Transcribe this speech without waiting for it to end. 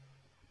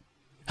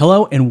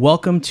Hello and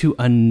welcome to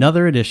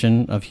another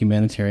edition of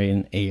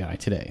Humanitarian AI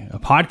Today, a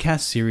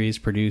podcast series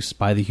produced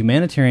by the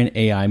Humanitarian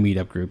AI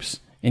meetup groups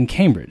in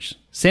Cambridge,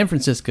 San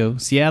Francisco,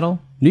 Seattle,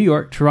 New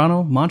York,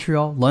 Toronto,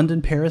 Montreal,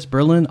 London, Paris,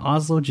 Berlin,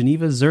 Oslo,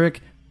 Geneva,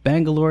 Zurich,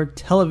 Bangalore,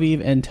 Tel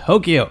Aviv, and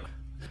Tokyo.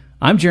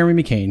 I'm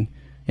Jeremy McCain,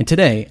 and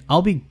today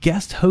I'll be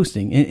guest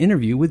hosting an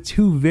interview with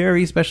two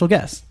very special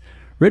guests.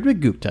 Ritvik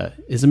Gupta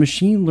is a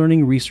machine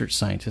learning research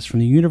scientist from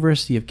the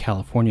University of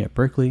California at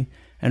Berkeley,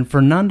 and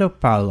Fernando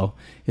Paulo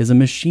is a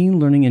machine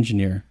learning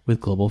engineer with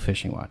Global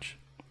Fishing Watch.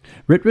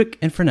 Ritvik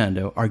and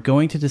Fernando are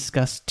going to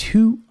discuss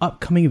two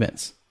upcoming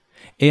events,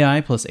 AI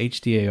plus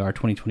HDAR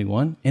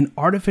 2021, an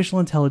artificial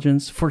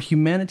intelligence for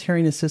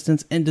humanitarian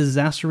assistance and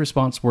disaster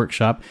response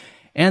workshop,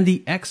 and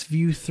the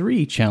XView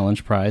 3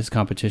 Challenge Prize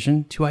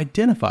competition to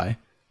identify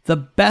the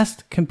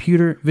best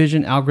computer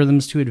vision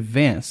algorithms to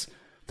advance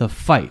the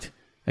fight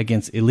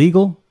against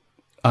illegal,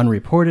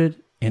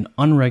 unreported, and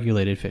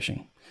unregulated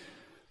fishing.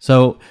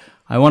 So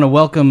I want to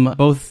welcome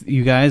both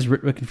you guys,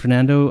 Ritvik and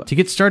Fernando. To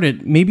get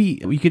started,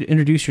 maybe you could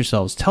introduce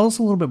yourselves. Tell us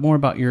a little bit more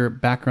about your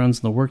backgrounds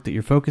and the work that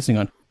you're focusing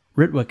on.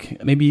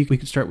 Ritvik, maybe we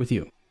could start with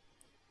you.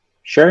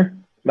 Sure.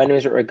 My name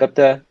is Ritvik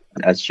Gupta.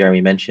 As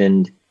Jeremy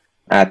mentioned,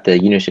 at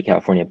the University of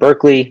California,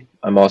 Berkeley.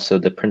 I'm also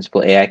the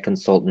principal AI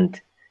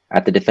consultant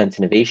at the Defense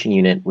Innovation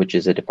Unit, which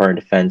is a Department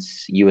of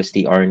Defense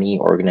USD R&E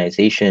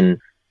organization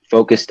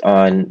focused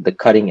on the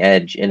cutting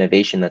edge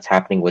innovation that's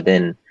happening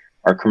within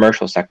our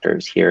commercial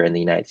sectors here in the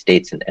United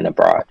States and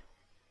abroad.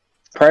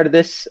 Prior to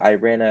this, I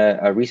ran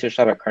a research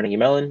lab at Carnegie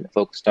Mellon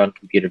focused on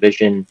computer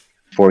vision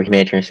for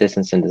humanitarian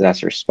assistance and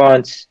disaster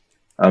response.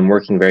 I'm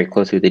working very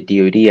closely with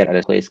the DoD at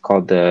a place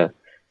called the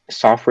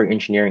Software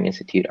Engineering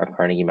Institute at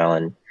Carnegie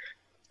Mellon.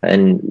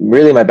 And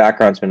really my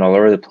background's been all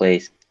over the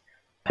place.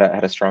 I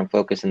had a strong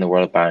focus in the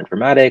world of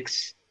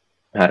bioinformatics.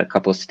 I had a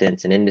couple of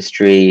stints in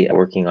industry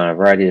working on a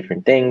variety of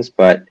different things,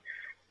 but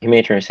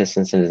humanitarian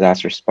assistance and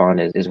disaster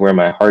response is where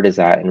my heart is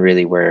at and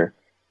really where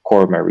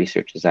core of my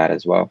research is at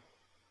as well.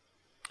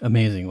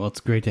 Amazing. Well, it's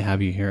great to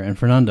have you here. And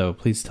Fernando,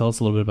 please tell us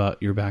a little bit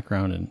about your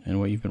background and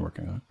what you've been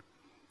working on.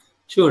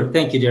 Sure.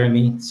 Thank you,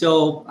 Jeremy.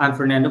 So I'm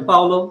Fernando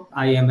Paulo.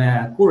 I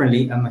am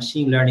currently a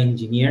machine learning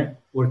engineer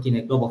working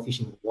at Global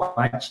Fishing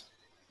Watch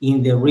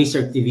in the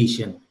research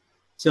division.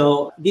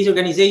 So this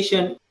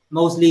organization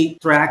mostly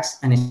tracks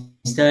and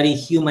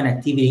studies human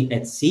activity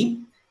at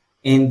sea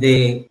and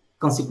the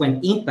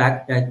consequent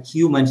impact that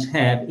humans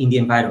have in the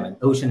environment,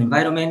 ocean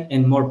environment,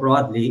 and more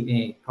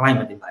broadly,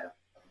 climate environment.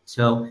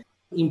 So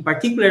in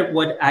particular,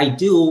 what I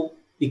do,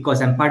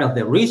 because I'm part of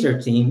the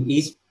research team,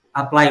 is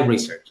applied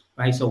research,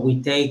 right? So we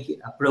take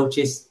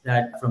approaches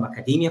that from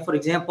academia, for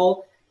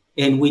example,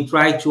 and we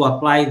try to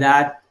apply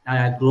that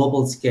at a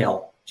global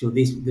scale to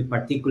the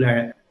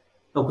particular,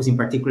 focusing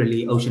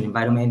particularly ocean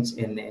environments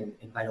and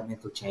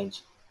environmental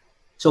change.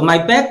 So my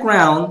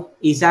background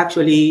is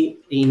actually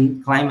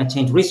in climate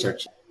change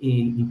research,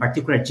 in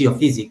particular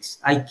geophysics.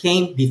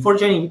 Before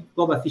joining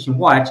Global Fishing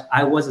Watch,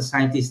 I was a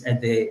scientist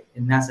at the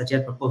NASA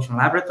Jet Propulsion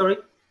Laboratory.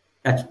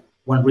 That's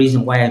one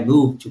reason why I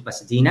moved to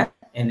Pasadena,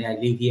 and I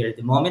live here at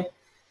the moment.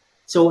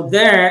 So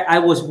there I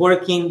was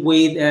working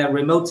with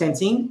remote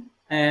sensing,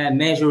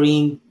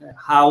 measuring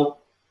how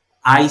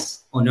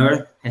ice on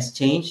Earth has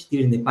changed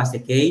during the past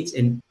decades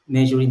and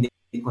measuring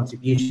the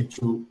contribution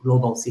to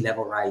global sea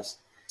level rise.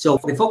 So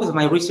the focus of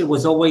my research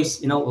was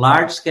always,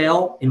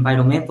 large-scale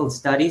environmental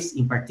studies,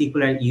 in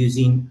particular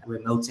using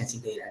remote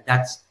sensing data.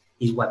 That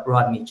is what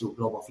brought me to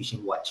Global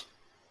Fishing Watch.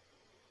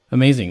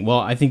 Amazing. Well,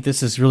 I think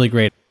this is really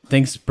great.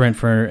 Thanks, Brent,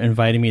 for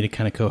inviting me to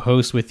kind of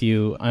co-host with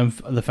you. I'm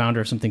the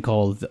founder of something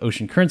called the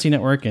Ocean Currency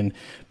Network. And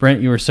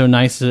Brent, you were so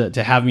nice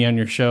to have me on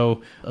your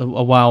show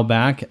a while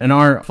back. And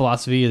our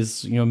philosophy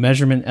is,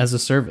 measurement as a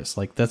service.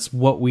 Like that's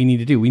what we need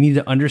to do. We need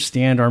to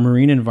understand our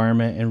marine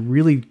environment and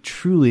really,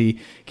 truly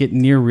get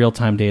near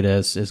real-time data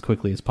as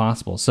quickly as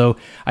possible. So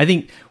I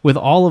think with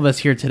all of us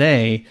here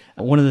today,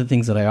 one of the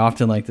things that I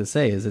often like to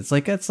say is it's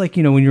like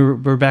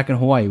when we're back in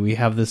Hawaii, we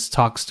have this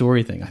talk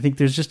story thing. I think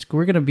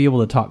we're going to be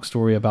able to talk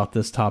story about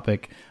this topic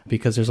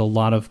because there's a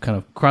lot of kind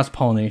of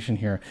cross-pollination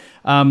here.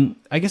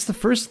 I guess the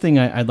first thing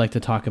I'd like to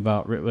talk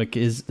about, Ritvik,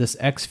 is this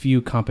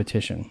XView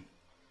competition.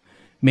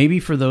 Maybe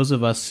for those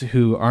of us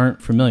who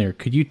aren't familiar,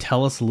 could you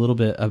tell us a little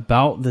bit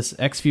about this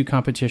XView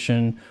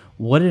competition,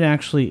 what it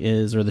actually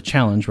is, or the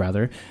challenge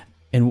rather,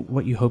 and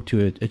what you hope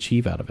to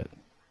achieve out of it?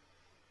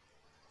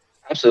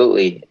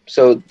 Absolutely.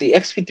 So the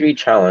XV3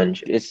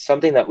 Challenge is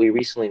something that we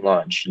recently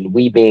launched.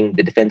 We, being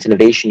the Defense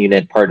Innovation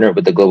Unit, partnered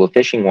with the Global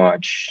Fishing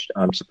Watch,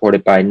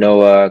 supported by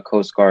NOAA,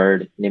 Coast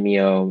Guard,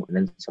 NIMEO, and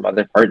then some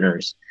other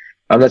partners.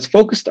 That's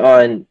focused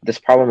on this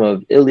problem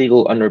of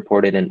illegal,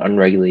 unreported, and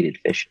unregulated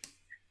fishing.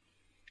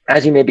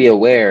 As you may be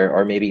aware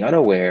or maybe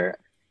unaware,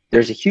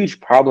 there's a huge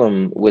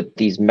problem with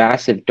these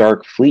massive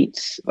dark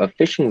fleets of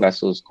fishing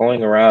vessels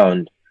going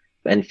around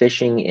and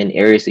fishing in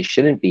areas they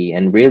shouldn't be,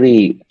 and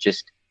really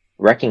just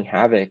wreaking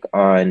havoc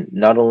on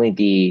not only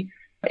the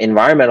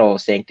environmental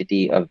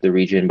sanctity of the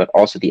region, but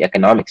also the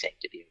economic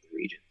sanctity of the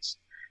regions.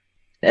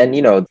 And,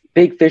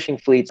 big fishing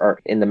fleets are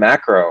in the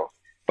macro,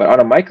 But on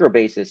a micro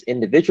basis,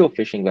 individual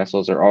fishing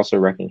vessels are also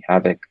wreaking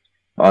havoc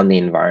on the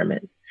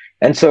environment.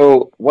 And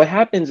so what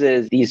happens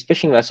is these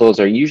fishing vessels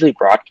are usually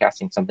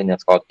broadcasting something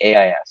that's called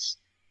AIS,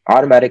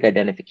 Automatic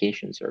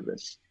Identification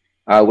Service,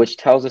 which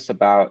tells us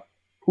about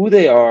who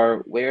they are,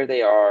 where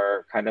they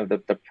are, kind of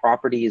the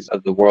properties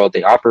of the world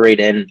they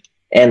operate in,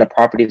 and the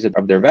properties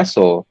of their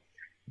vessel.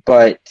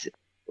 But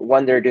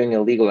when they're doing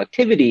illegal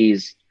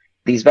activities,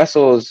 these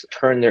vessels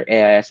turn their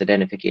AIS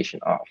identification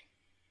off.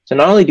 So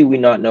not only do we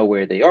not know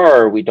where they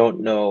are, we don't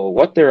know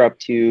what they're up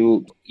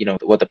to,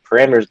 what the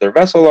parameters of their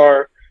vessel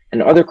are,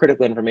 and other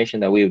critical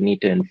information that we would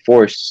need to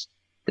enforce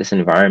this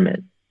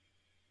environment.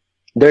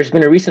 There's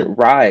been a recent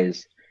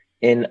rise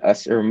in a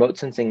remote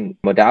sensing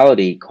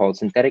modality called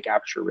synthetic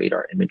aperture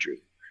radar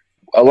imagery.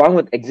 Along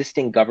with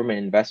existing government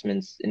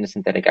investments in the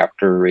synthetic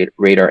aperture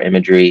radar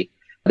imagery,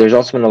 there's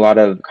also been a lot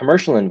of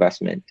commercial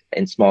investment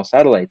in small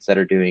satellites that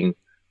are doing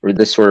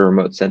this sort of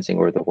remote sensing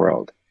over the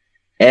world.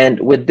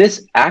 And with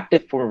this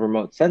active form of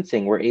remote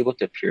sensing, we're able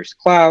to pierce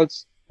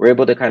clouds, we're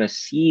able to kind of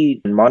see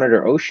and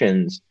monitor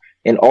oceans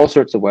in all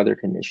sorts of weather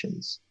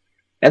conditions.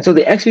 And so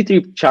the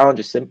XV3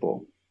 challenge is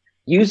simple.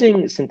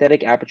 Using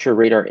synthetic aperture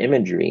radar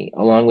imagery,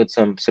 along with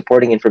some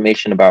supporting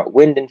information about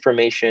wind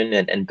information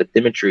and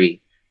bathymetry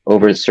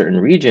over certain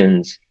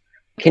regions,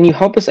 can you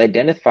help us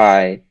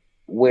identify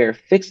where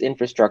fixed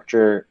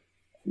infrastructure,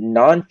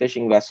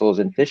 non-fishing vessels,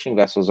 and fishing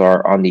vessels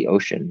are on the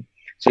ocean?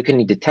 So can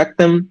you detect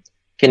them?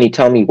 Can you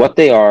tell me what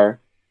they are?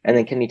 And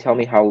then can you tell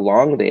me how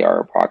long they are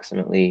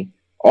approximately,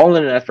 all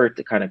in an effort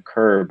to kind of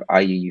curb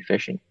IUU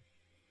fishing?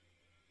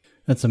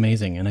 That's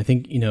amazing. And I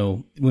think,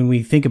 when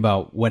we think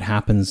about what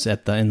happens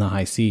in the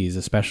high seas,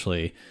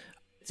 especially,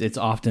 it's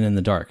often in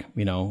the dark.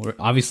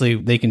 Obviously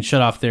they can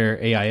shut off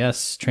their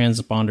AIS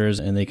transponders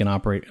and they can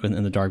operate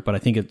in the dark. But I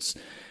think it's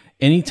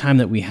anytime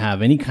that we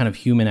have any kind of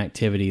human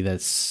activity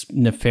that's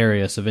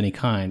nefarious of any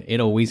kind, it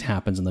always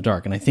happens in the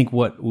dark. And I think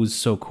what was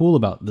so cool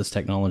about this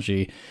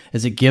technology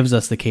is it gives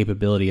us the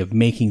capability of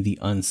making the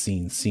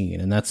unseen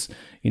seen. And that's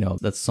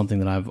something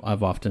that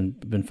I've often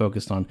been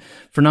focused on.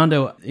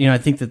 Fernando, I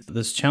think that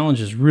this challenge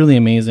is really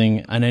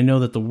amazing. And I know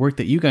that the work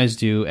that you guys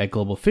do at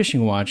Global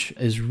Fishing Watch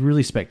is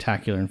really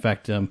spectacular. In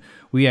fact,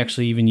 we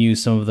actually even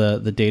use some of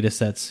the data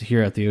sets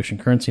here at the Ocean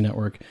Currency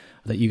Network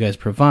that you guys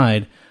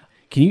provide.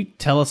 Can you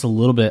tell us a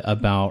little bit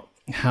about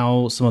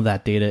how some of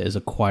that data is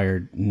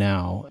acquired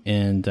now?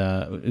 And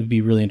it would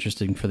be really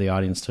interesting for the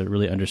audience to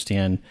really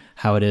understand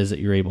how it is that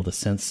you're able to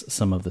sense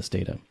some of this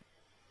data.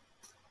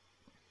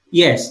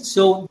 Yes.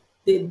 So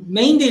the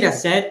main data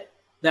set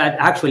that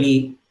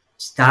actually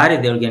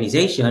started the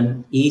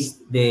organization is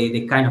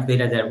the kind of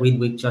data that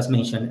Ridwick just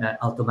mentioned,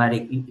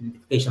 automatic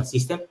identification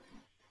system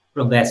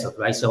from vessels,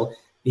 right? So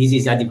this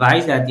is a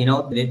device that,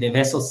 the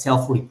vessels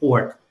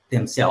self-report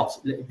themselves,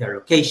 their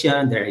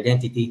location, their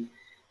identity.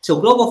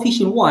 So Global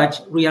Fishing Watch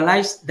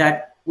realized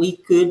that we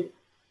could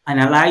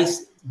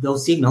analyze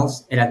those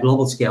signals at a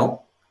global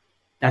scale.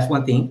 That's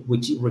one thing,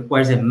 which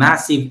requires a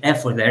massive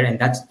effort there. And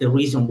that's the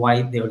reason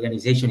why the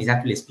organization is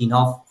actually a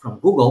spin-off from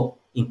Google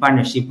in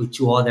partnership with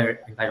two other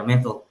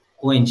environmental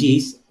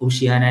ONGs,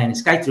 Oceana and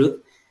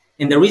SkyTruth.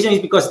 And the reason is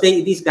because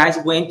these guys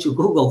went to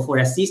Google for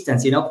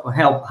assistance, for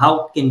help.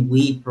 How can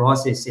we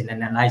process and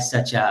analyze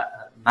such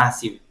a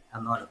massive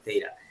amount of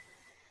data?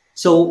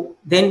 So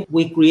then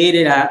we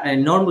created an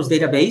enormous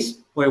database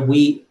where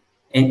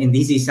and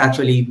this is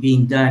actually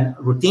being done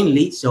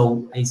routinely,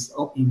 so it's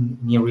in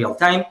near real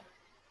time.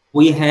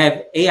 We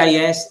have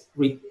AIS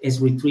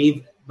is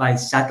retrieved by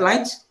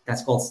satellites.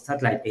 That's called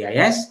satellite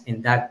AIS,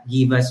 and that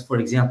gives us, for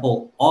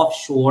example,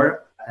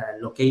 offshore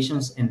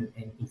locations and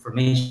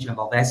information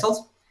about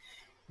vessels.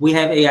 We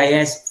have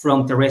AIS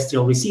from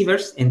terrestrial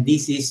receivers, and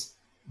this is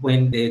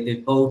when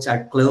the boats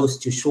are close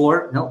to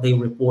shore. They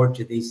report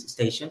to these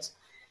stations.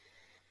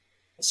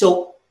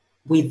 So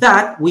with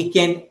that, we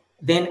can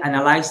then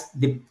analyze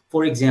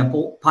for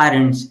example,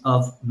 patterns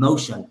of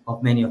motion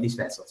of many of these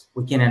vessels.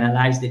 We can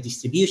analyze the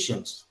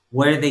distributions,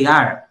 where they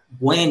are,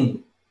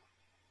 when,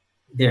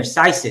 their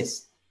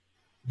sizes,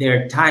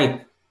 their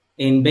type,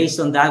 and based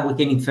on that, we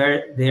can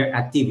infer their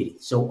activity.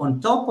 So on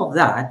top of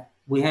that,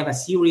 we have a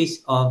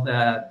series of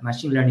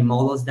machine learning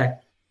models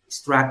that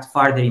extract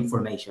further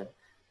information.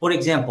 For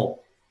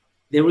example,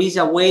 there is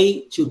a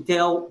way to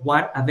tell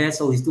what a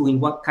vessel is doing,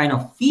 what kind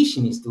of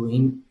fishing is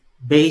doing,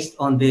 based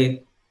on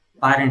the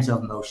patterns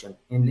of motion.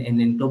 And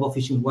then Global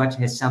Fishing Watch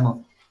has some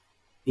of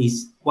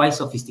these quite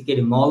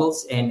sophisticated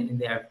models, and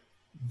they're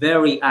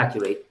very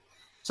accurate.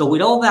 So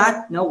with all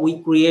that, now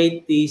we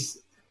create this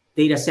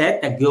data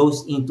set that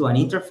goes into an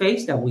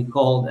interface that we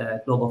call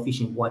the Global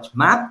Fishing Watch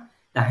map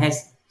that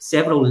has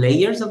several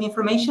layers of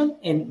information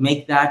and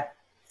make that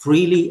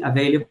freely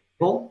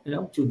available,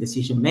 to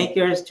decision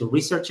makers, to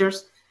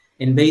researchers.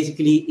 And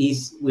basically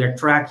we are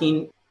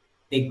tracking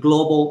the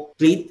global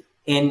fleet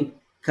and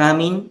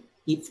coming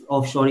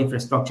offshore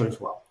infrastructure as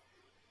well,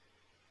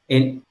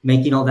 and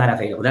making all that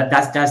available.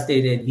 That's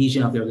the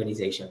vision of the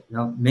organization.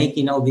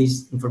 Making all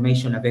this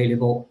information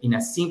available in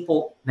a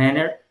simple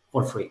manner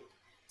for free.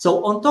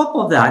 So on top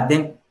of that,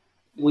 then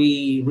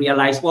we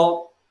realized,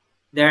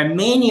 there are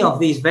many of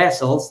these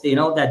vessels,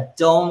 that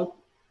don't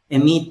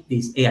emit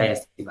these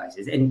AIS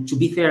devices. And to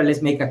be fair,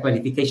 let's make a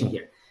qualification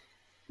here.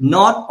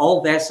 Not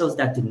all vessels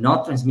that do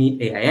not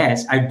transmit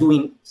AIS are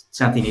doing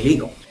something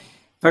illegal.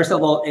 First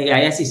of all,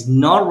 AIS is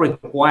not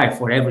required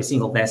for every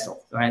single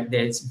vessel, right?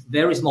 There's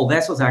very small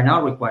vessels are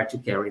not required to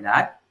carry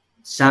that.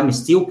 Some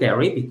still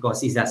carry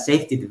because it's a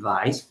safety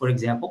device, for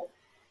example.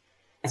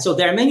 And so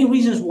there are many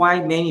reasons why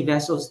many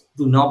vessels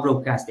do not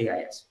broadcast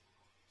AIS.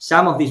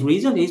 Some of these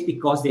reasons is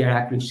because they are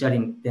actually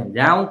shutting them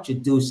down to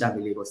do some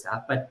illegal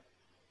stuff, but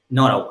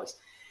not always.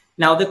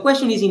 Now, the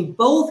question is, in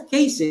both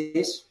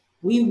cases,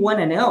 we want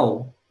to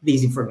know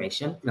this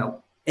information,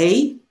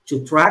 A,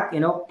 to track,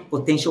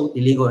 potential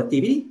illegal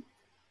activity.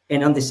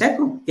 And on the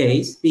second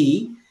case,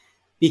 B,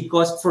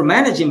 because for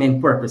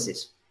management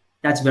purposes,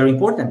 that's very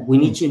important. We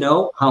need to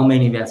know how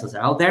many vessels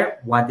are out there,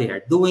 what they are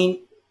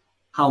doing,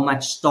 how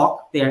much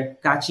stock they're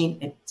catching,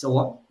 and so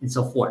on and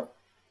so forth.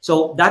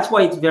 So that's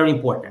why it's very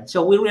important.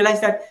 So we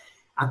realized that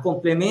a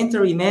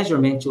complementary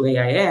measurement to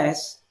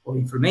AIS or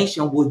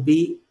information would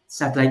be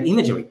satellite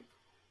imagery.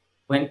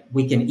 When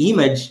we can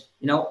image,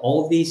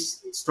 all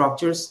these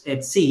structures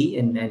at sea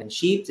and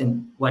ships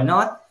and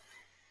whatnot,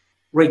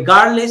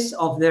 regardless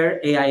of their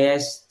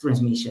AIS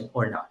transmission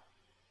or not.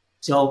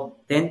 So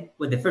then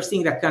the first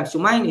thing that comes to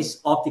mind is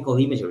optical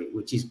imagery,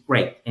 which is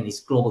great and it's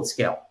global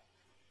scale.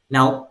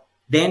 Now,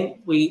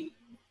 then we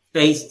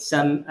face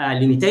some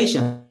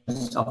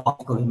limitations of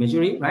optical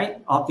imagery,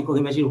 right? Optical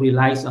imagery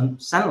relies on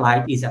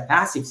sunlight, is a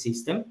passive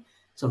system.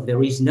 So if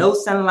there is no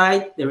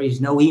sunlight, there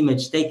is no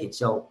image taken.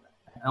 So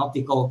an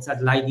optical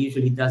satellite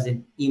usually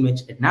doesn't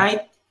image at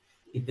night.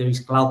 If there is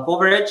cloud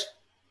coverage,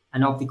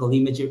 an optical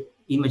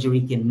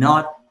imagery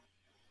cannot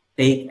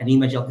take an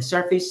image of the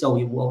surface, so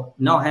you will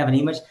not have an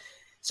image.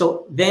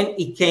 So then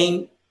it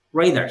came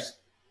radars,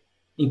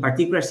 in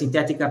particular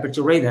synthetic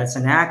aperture radar. It's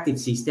an active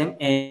system,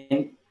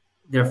 and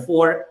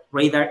therefore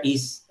radar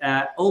is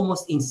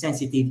almost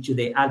insensitive to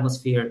the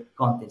atmosphere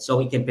content. So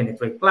it can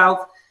penetrate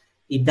clouds.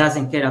 It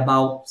doesn't care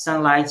about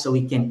sunlight, so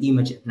it can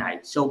image at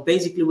night. So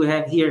basically we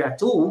have here a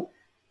tool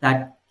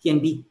that can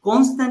be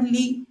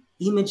constantly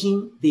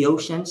imaging the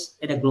oceans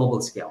at a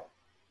global scale.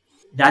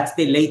 That's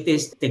the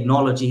latest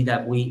technology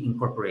that we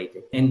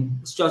incorporated. And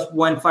it's just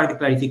one further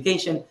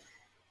clarification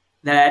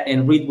that,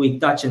 and Reed, we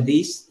touched on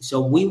this.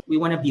 So we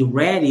want to be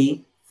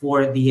ready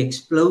for the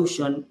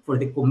explosion, for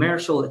the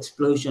commercial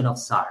explosion of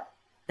SAR.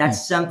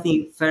 That's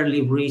something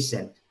fairly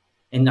recent.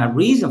 And a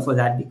reason for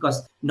that,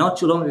 because not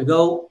too long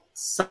ago,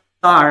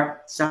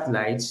 SAR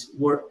satellites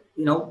were,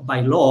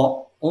 by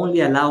law,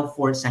 only allowed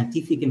for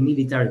scientific and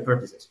military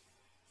purposes,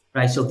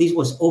 right? So this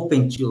was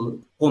open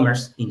to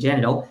commerce in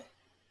general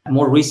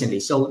more recently.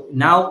 So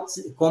now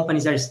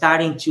companies are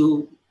starting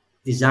to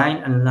design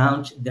and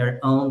launch their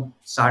own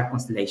SAR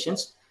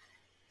constellations.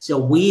 So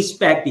we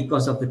expect,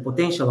 because of the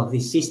potential of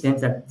these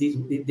systems, that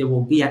there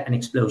will be an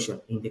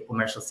explosion in the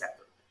commercial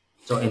sector.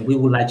 So, and we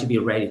would like to be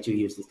ready to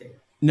use this data.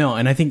 No,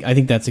 and I think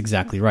that's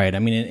exactly right. I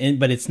mean,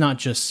 but it's not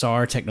just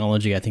SAR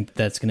technology. I think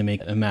that's going to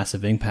make a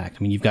massive impact.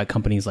 I mean, you've got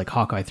companies like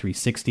Hawkeye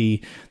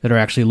 360 that are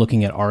actually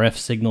looking at RF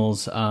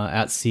signals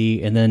at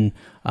sea, and then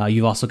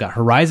you've also got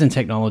Horizon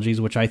Technologies,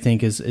 which I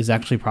think is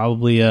actually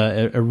probably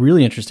a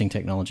really interesting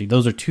technology.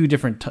 Those are two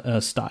different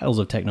styles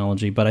of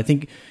technology, but I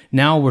think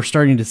now we're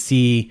starting to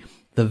see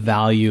the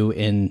value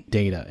in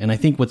data. And I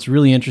think what's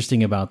really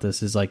interesting about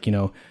this is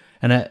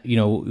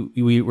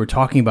we were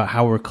talking about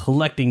how we're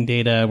collecting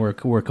data,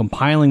 we're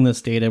compiling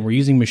this data, we're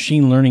using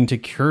machine learning to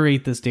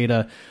curate this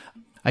data.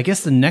 I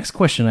guess the next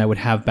question I would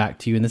have back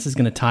to you, and this is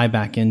going to tie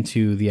back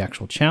into the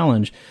actual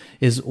challenge,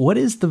 is what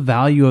is the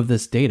value of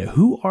this data?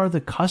 Who are the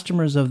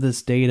customers of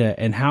this data,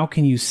 and how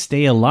can you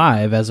stay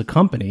alive as a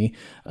company,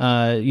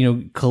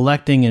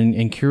 collecting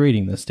and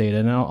curating this data?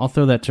 And I'll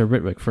throw that to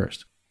Ritwik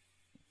first.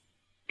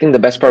 I think the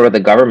best part of the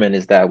government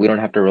is that we don't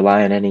have to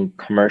rely on any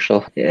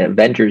commercial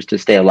ventures to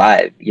stay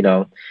alive.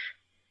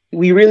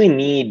 We really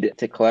need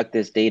to collect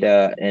this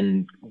data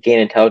and gain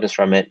intelligence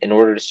from it in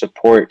order to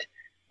support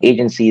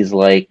agencies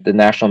like the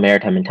National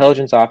Maritime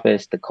Intelligence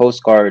Office, the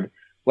Coast Guard,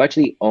 who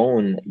actually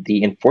own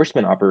the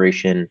enforcement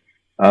operation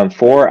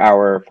for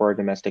our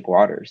domestic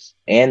waters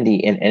and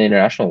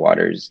international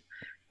waters.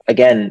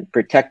 Again,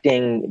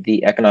 protecting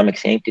the economic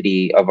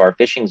sanctity of our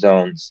fishing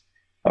zones,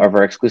 of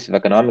our exclusive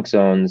economic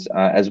zones,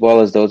 as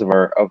well as those of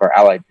our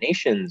allied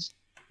nations,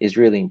 is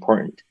really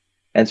important.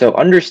 And so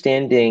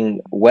understanding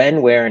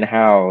when, where, and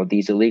how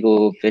these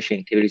illegal fishing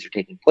activities are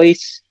taking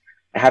place,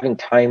 having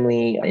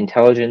timely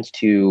intelligence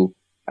to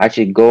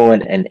actually go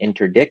and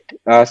interdict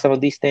some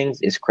of these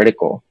things is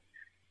critical.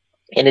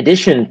 In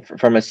addition,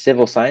 from a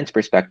civil science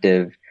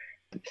perspective,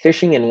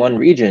 fishing in one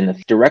region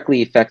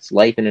directly affects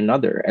life in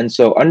another. And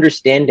so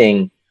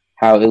understanding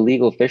how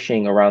illegal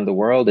fishing around the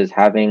world is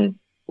having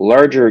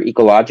larger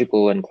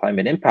ecological and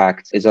climate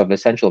impacts is of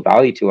essential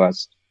value to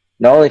us,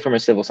 not only from a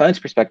civil science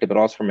perspective, but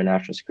also from a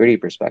national security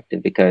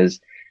perspective, because,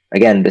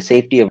 again, the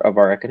safety of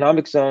our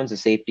economic zones, the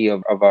safety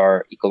of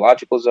our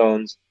ecological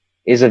zones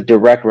is of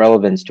direct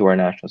relevance to our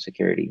national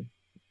security.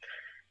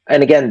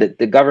 And again,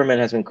 the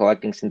government has been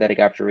collecting synthetic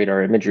aperture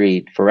radar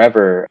imagery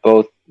forever.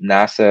 Both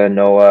NASA,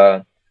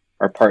 NOAA,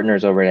 our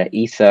partners over at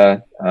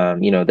ESA,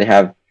 they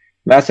have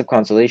massive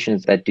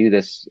constellations that do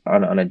this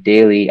on a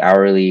daily,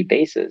 hourly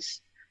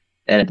basis.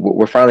 And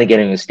we're finally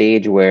getting to a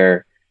stage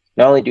where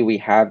not only do we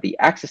have the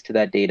access to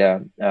that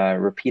data,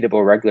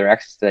 repeatable, regular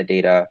access to that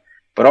data,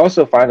 but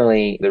also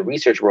finally the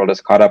research world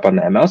has caught up on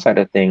the ML side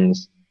of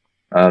things,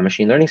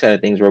 machine learning side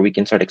of things, where we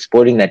can start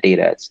exploiting that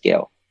data at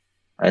scale.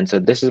 And so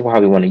this is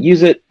how we want to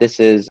use it. This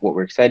is what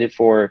we're excited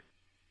for.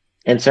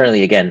 And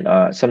certainly, again,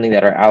 something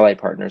that our ally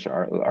partners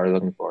are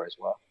looking for as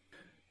well.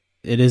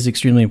 It is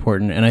extremely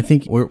important. And I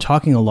think we're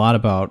talking a lot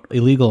about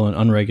illegal and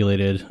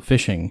unregulated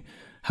fishing.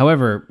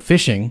 However,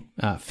 fishing,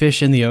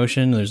 fish in the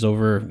ocean, there's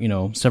over,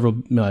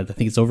 I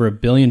think it's over 1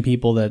 billion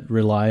people that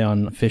rely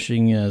on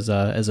fishing as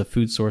a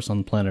food source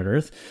on planet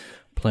Earth,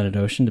 planet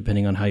ocean,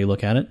 depending on how you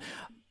look at it.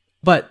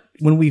 But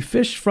when we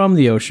fish from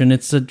the ocean,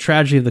 it's a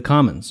tragedy of the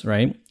commons,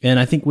 right? And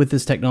I think with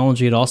this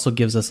technology, it also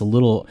gives us a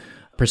little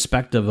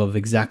perspective of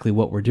exactly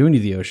what we're doing to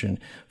the ocean.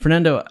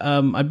 Fernando,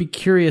 I'd be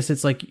curious.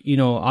 It's like,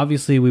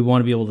 obviously we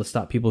want to be able to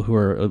stop people who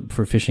are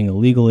for fishing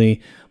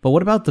illegally, but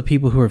what about the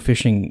people who are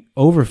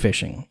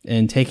overfishing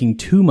and taking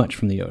too much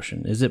from the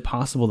ocean? Is it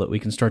possible that we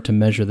can start to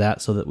measure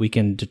that so that we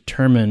can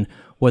determine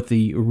what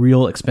the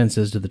real expense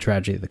is to the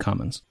tragedy of the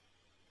commons?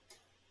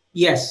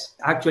 Yes,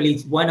 actually,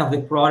 it's one of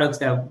the products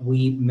that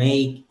we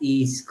make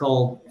is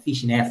called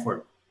fishing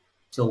effort.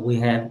 So we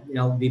have,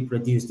 we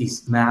produce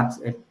these maps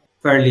at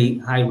fairly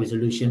high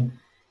resolution.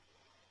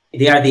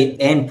 They are the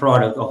end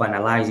product of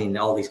analyzing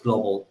all this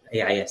global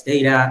AIS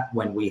data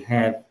when we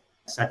have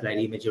satellite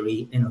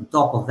imagery, and on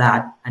top of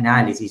that,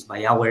 analysis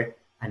by our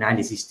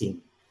analysis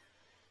team.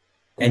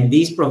 And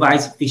this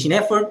provides fishing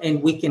effort,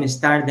 and we can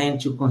start then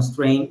to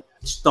constrain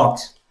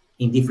stocks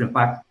in different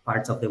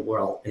parts of the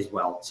world as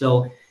well.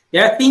 So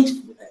there are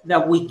things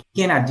that we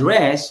can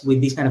address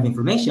with this kind of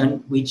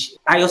information, which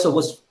I also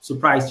was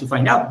surprised to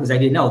find out because I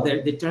didn't know.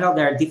 There turned out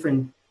there are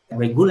different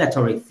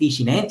regulatory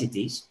fishing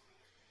entities,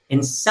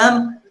 and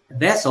some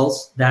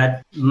vessels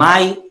that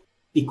might,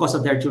 because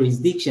of their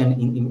jurisdiction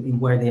in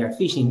where they are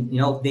fishing,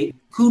 they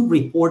could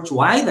report to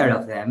either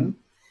of them.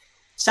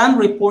 Some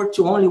report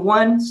to only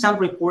one, some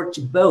report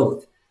to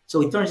both.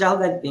 So it turns out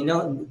that,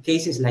 in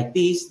cases like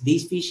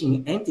these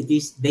fishing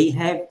entities, they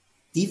have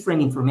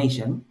different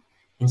information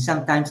and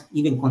sometimes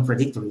even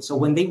contradictory. So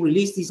when they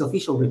release these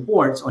official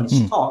reports on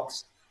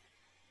stocks,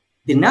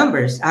 the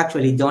numbers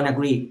actually don't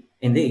agree,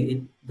 and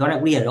they don't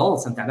agree at all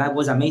sometimes. I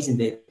was amazing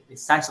the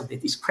size of the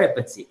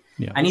discrepancy.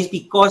 Yeah. And it's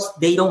because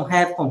they don't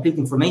have complete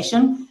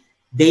information.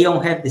 They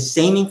don't have the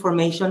same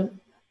information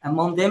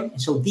among them.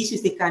 And so this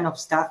is the kind of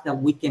stuff that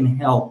we can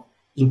help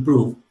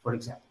improve, for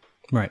example,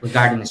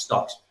 regarding the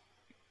stocks.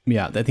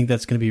 Yeah, I think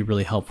that's going to be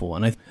really helpful.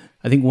 And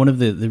I think one of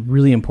the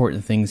really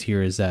important things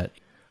here is that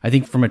I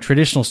think from a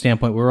traditional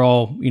standpoint, we're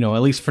all,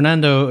 at least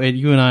Fernando,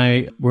 you and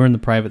I, we're in the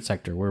private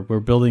sector. We're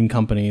building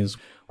companies.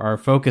 Our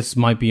focus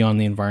might be on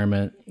the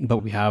environment, but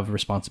we have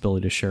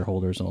responsibility to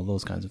shareholders and all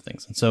those kinds of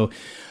things. And so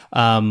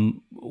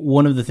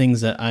one of the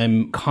things that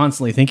I'm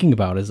constantly thinking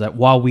about is that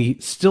while we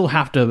still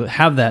have to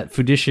have that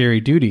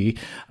fiduciary duty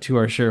to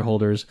our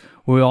shareholders,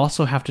 we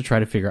also have to try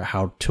to figure out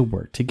how to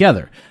work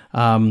together.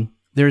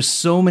 There's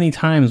so many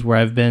times where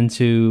I've been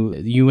to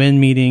UN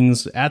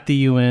meetings at the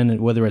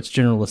UN, whether it's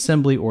General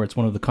Assembly or it's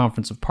one of the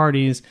Conference of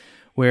Parties,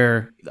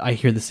 where I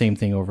hear the same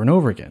thing over and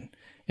over again.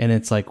 And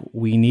it's like,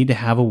 we need to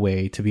have a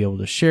way to be able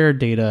to share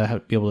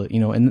data, be able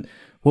to, and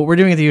what we're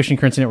doing at the Ocean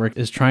Currency Network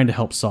is trying to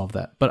help solve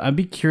that. But I'd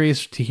be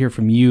curious to hear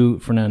from you,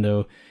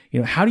 Fernando,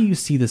 how do you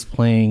see this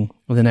playing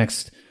over the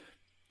next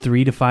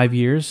 3 to 5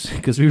 years?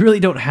 Because we really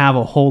don't have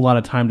a whole lot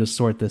of time to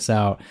sort this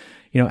out.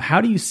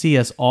 How do you see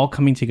us all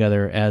coming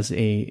together as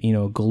a,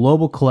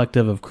 global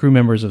collective of crew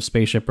members of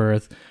Spaceship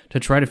Earth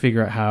to try to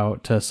figure out how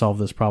to solve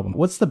this problem?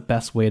 What's the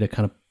best way to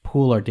kind of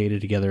pool our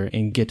data together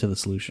and get to the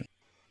solution?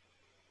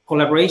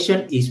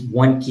 Collaboration is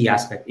one key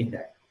aspect in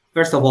that.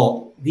 First of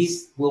all,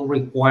 this will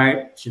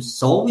require to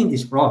solving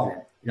this problem,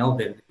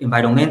 the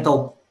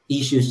environmental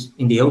issues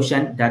in the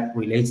ocean that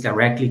relates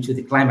directly to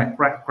the climate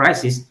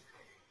crisis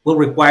will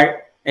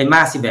require a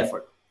massive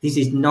effort. This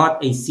is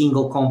not a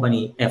single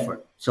company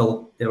effort.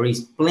 So there is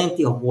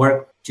plenty of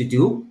work to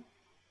do.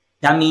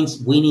 That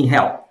means we need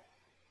help.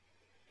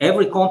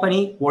 Every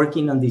company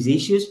working on these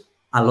issues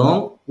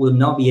alone will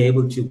not be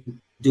able to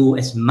do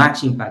as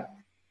much impact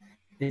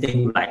as they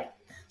would like.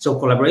 So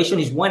collaboration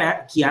is one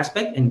key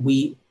aspect, and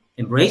we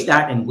embrace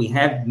that. And we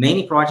have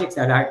many projects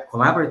that are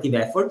collaborative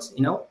efforts,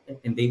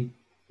 and they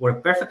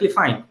work perfectly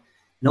fine.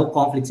 No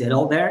conflicts at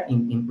all there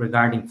in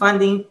regarding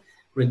funding,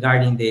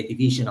 regarding the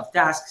division of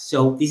tasks.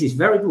 So this is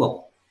very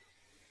doable.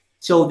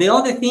 So the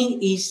other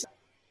thing is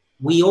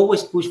we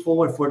always push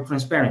forward for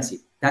transparency.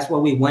 That's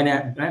what we want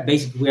to,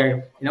 basically,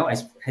 we're,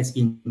 as has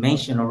been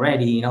mentioned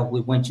already,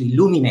 we want to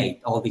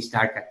illuminate all these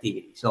dark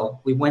activities.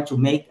 So we want to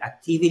make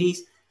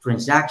activities,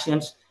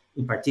 transactions,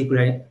 in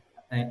particular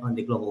on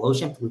the global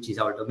ocean, which is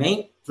our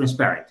domain,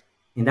 transparent.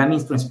 And that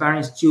means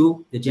transparency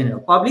to the general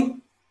public,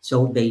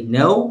 So they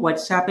know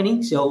what's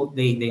happening. So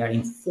they are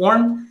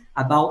informed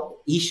about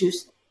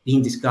issues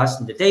being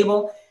discussed on the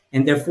table.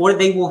 And therefore,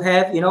 they will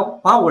have,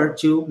 power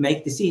to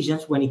make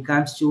decisions when it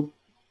comes to,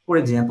 for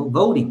example,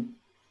 voting.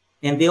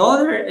 And the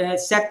other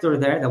sector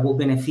there that will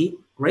benefit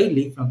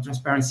greatly from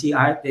transparency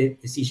are the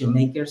decision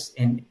makers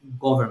and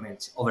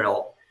governments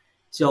overall.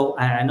 So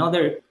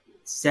another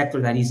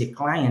sector that is a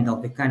client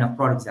of the kind of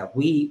products that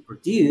we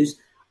produce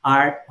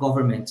are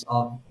governments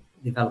of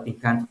developing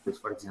countries,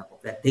 for example,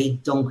 that they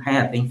don't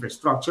have the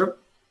infrastructure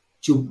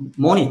to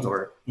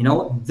monitor,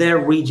 their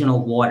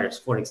regional waters,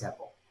 for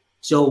example.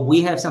 So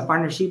we have some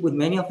partnership with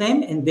many of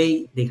them, and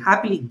they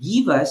happily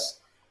give us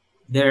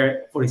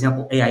their, for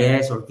example,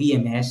 AIS or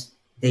VMS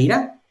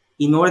data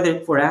in order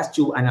for us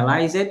to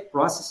analyze it,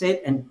 process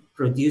it, and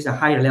produce a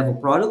higher level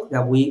product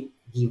that we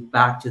give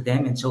back to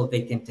them, and so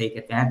they can take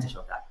advantage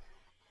of that.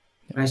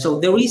 Right? So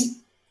there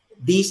is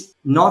this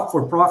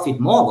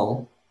not-for-profit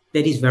model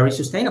that is very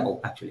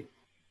sustainable, actually.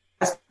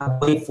 That's a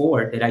way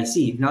forward that I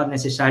see, not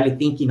necessarily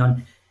thinking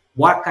on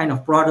what kind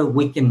of product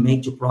we can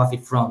make to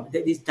profit from.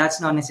 That's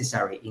not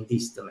necessary in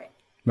this domain.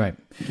 Right.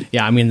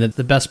 Yeah. I mean,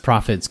 the best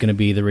profit is going to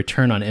be the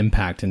return on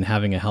impact and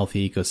having a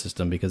healthy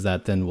ecosystem, because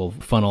that then will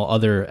funnel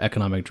other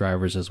economic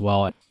drivers as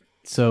well.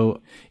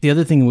 So the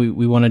other thing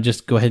we want to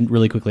just go ahead and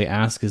really quickly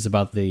ask is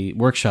about the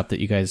workshop that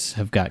you guys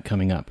have got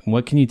coming up.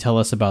 What can you tell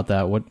us about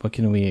that? What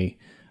can we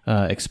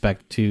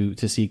expect to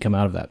see come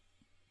out of that?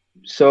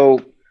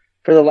 So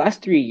for the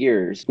last 3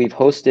 years, we've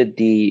hosted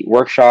the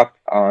workshop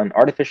on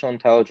artificial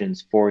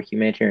intelligence for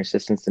humanitarian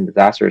assistance and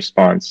disaster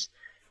response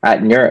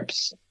at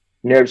NeurIPS.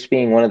 NeurIPS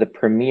being one of the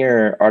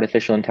premier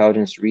artificial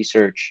intelligence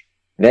research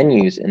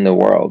venues in the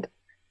world.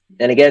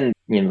 And again,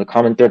 the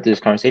common thread to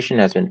this conversation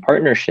has been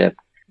partnership.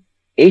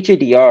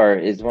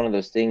 HADR is one of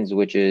those things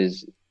which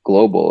is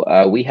global.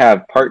 We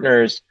have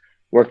partners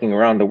working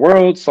around the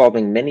world,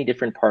 solving many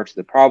different parts of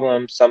the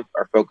problem. Some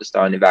are focused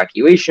on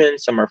evacuation,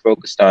 some are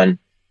focused on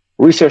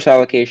resource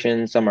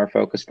allocation, some are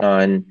focused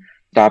on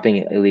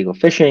stopping illegal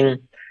fishing.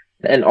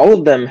 And all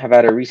of them have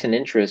had a recent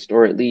interest,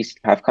 or at least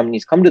have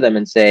companies come to them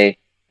and say,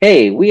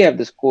 hey, we have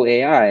this cool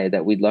AI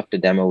that we'd love to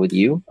demo with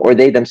you. Or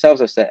they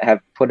themselves have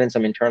put in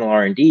some internal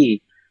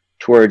R&D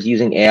towards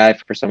using AI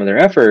for some of their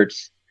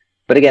efforts.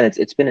 But again,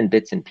 it's been in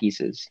bits and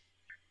pieces.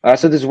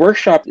 So this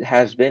workshop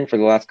has been, for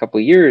the last couple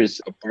of years,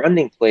 a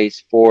bonding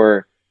place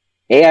for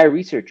AI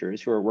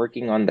researchers who are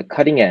working on the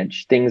cutting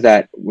edge, things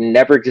that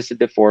never existed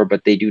before,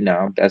 but they do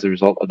now as a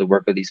result of the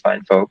work of these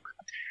fine folk.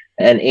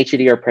 And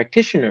HADR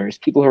practitioners,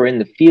 people who are in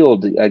the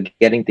field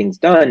getting things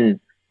done,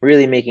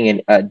 really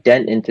making a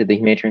dent into the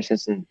humanitarian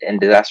assistance and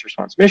disaster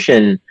response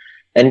mission,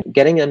 and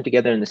getting them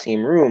together in the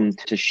same room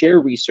to share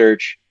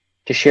research,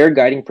 to share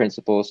guiding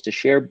principles, to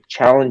share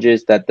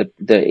challenges that the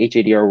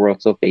HADR world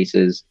still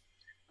faces,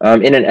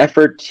 in an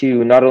effort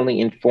to not only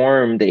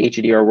inform the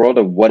HADR world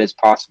of what is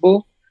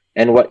possible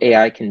and what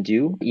AI can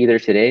do, either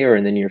today or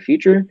in the near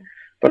future,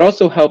 but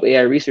also help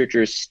AI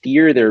researchers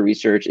steer their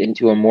research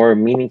into a more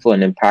meaningful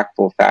and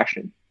impactful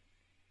fashion.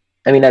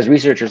 I mean, as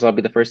researchers, I'll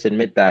be the first to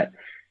admit that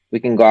we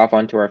can go off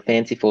onto our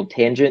fanciful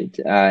tangent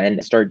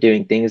and start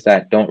doing things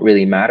that don't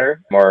really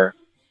matter. Or,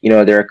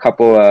 there are a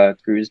couple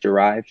crews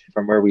derived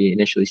from where we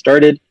initially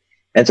started.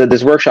 And so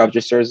this workshop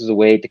just serves as a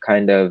way to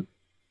kind of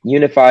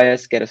unify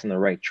us, get us on the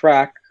right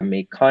track,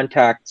 make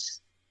contacts.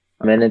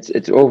 And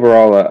it's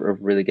overall a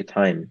really good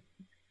time.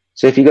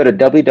 So if you go to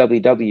www.hadr.ai,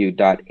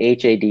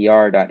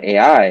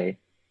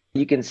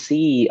 you can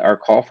see our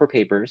call for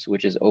papers,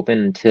 which is open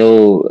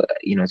until,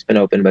 it's been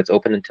open, but it's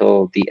open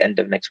until the end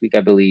of next week,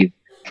 I believe,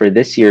 for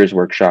this year's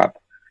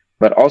workshop.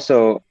 But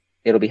also,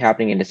 it'll be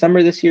happening in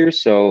December this year.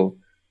 So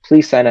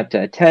please sign up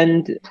to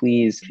attend.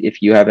 Please,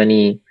 if you have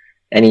any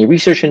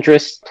research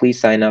interests, please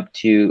sign up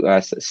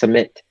to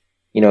submit,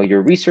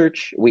 your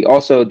research. We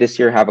also this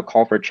year have a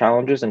call for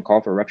challenges and call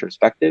for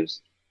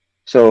retrospectives.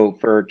 So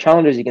for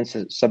challenges, you can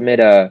submit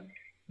a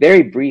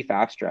very brief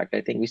abstract.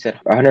 I think we said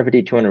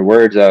 150, 200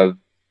 words of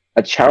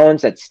a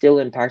challenge that still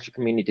impacts your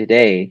community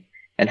today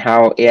and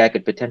how AI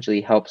could potentially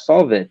help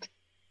solve it.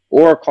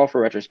 Or a call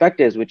for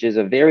retrospectives, which is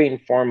a very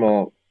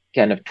informal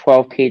kind of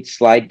 12-page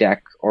slide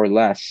deck or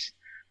less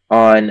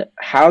on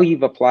how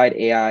you've applied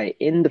AI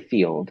in the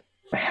field,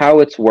 how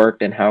it's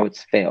worked, and how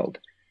it's failed.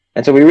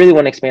 And so we really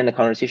want to expand the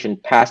conversation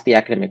past the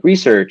academic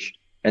research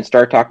and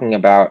start talking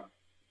about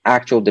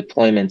actual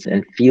deployments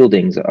and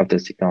fieldings of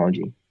this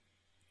technology.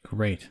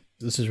 Great.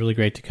 This is really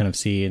great to kind of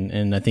see,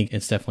 and I think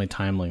it's definitely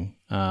timely.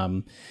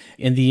 In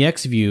the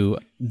XView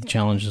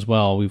challenge as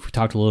well, we've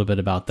talked a little bit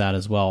about that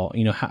as well.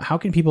 How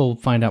can people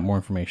find out more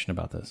information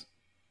about this?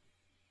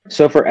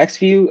 So for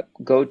XView,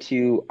 go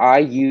to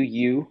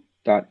iuu.xview.us.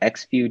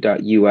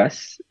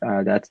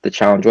 That's the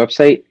challenge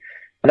website.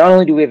 Not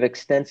only do we have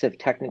extensive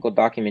technical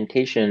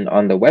documentation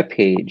on the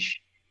webpage,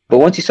 but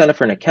once you sign up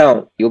for an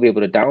account, you'll be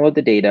able to download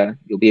the data.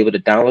 You'll be able to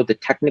download the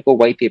technical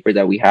white paper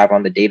that we have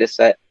on the data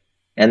set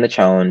and the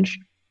challenge.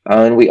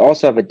 And we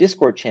also have a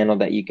Discord channel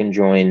that you can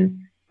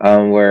join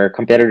where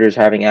competitors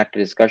are having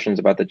active discussions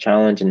about the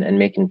challenge and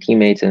making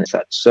teammates and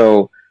such.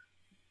 So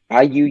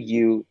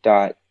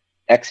iuu.xview.us.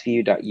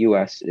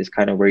 xview.us is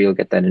kind of where you'll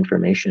get that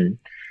information.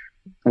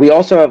 We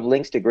also have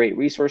links to great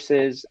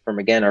resources from,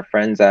 again, our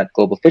friends at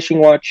Global Fishing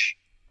Watch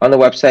on the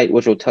website,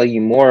 which will tell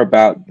you more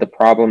about the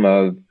problem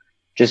of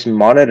just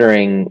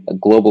monitoring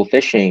global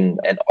fishing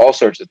and all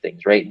sorts of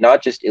things, right?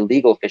 Not just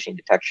illegal fishing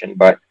detection,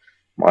 but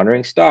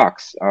monitoring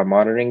stocks,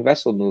 monitoring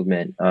vessel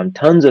movement,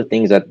 tons of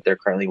things that they're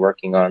currently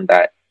working on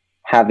that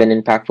have been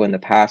impactful in the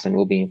past and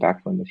will be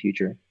impactful in the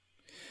future.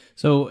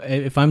 So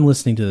if I'm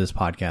listening to this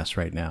podcast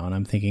right now and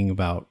I'm thinking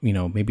about,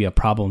 maybe a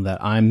problem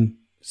that I'm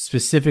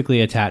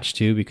specifically attached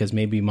to because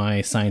maybe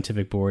my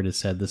scientific board has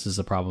said this is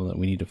a problem that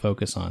we need to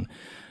focus on.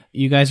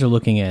 You guys are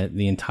looking at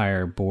the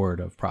entire board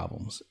of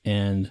problems,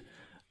 and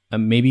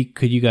maybe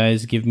could you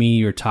guys give me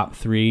your top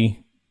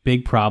 3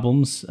 big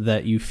problems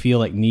that you feel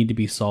like need to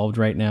be solved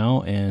right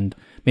now? And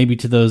maybe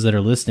to those that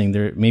are listening,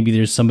 maybe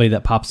there's somebody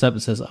that pops up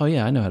and says, oh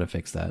yeah, I know how to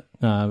fix that.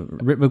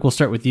 Ritvik, we'll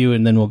start with you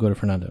and then we'll go to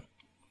Fernando.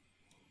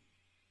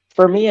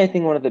 For me, I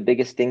think one of the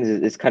biggest things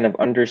is kind of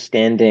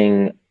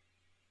understanding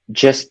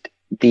just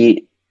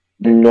the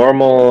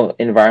normal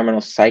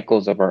environmental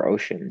cycles of our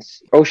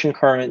oceans, ocean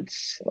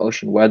currents,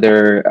 ocean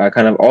weather,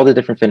 kind of all the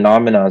different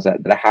phenomena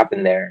that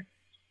happen there.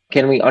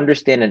 Can we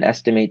understand and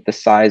estimate the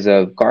size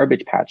of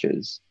garbage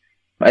patches?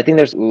 I think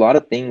there's a lot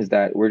of things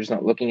that we're just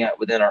not looking at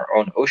within our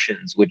own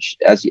oceans, which,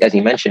 as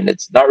you mentioned,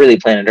 it's not really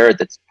planet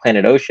Earth, it's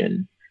planet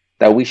ocean,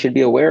 that we should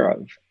be aware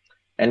of.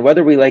 And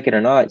whether we like it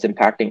or not, it's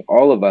impacting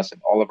all of us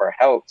and all of our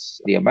healths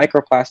via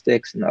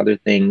microplastics and other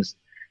things.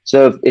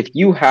 So if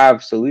you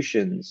have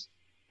solutions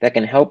that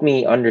can help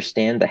me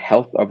understand the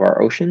health of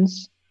our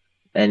oceans,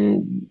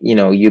 and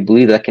you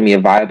believe that can be a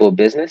viable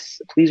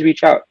business, please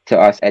reach out to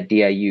us at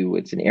DIU.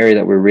 It's an area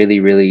that we're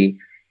really, really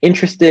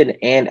interested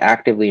and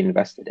actively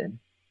invested in.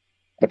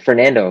 But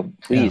Fernando,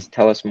 please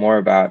tell us more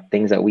about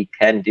things that we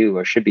can do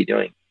or should be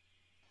doing.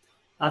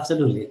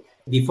 Absolutely.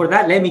 Before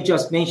that, let me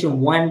just mention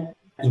one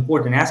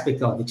important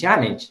aspect of the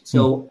challenge.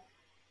 So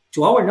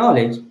to our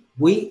knowledge,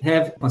 we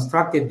have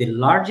constructed the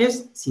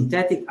largest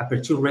synthetic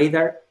aperture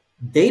radar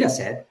data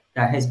set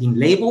that has been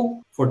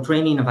labeled for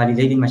training and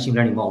validating machine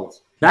learning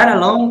models. That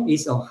alone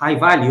is of high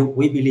value,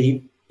 we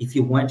believe, if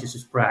you want to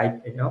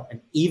subscribe,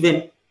 and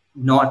even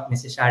not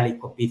necessarily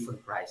compete for the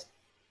price.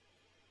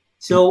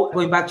 So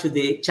going back to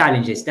the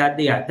challenges,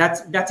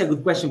 that's a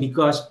good question,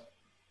 because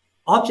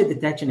object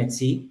detection at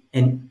sea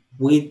and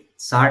with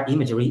SAR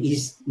imagery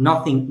is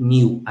nothing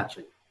new,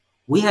 actually.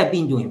 We have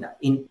been doing that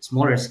in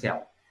smaller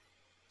scale.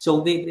 So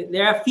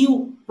there are a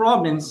few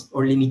problems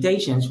or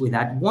limitations with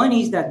that. One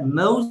is that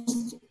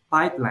most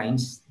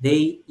pipelines,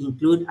 they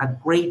include a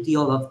great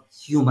deal of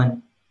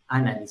human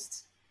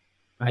analysts,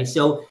 right?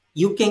 So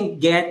you can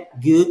get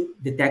good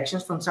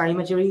detections from SAR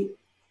imagery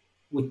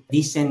with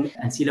decent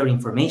ancillary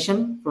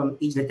information from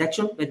each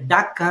detection, but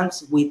that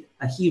comes with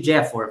a huge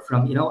effort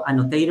from,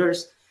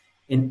 annotators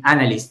and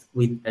analysts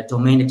with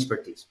domain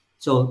expertise.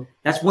 So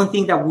that's one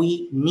thing that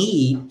we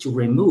need to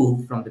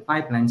remove from the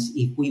pipelines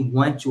if we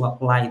want to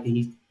apply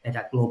these at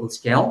a global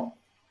scale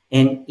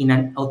and in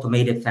an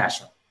automated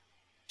fashion.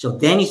 So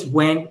then is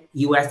when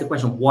you ask the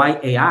question, why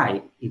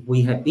AI? If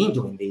we have been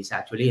doing this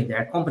actually, and there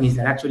are companies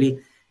that actually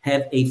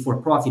have a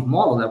for-profit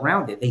model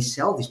around it. They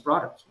sell these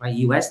products, right?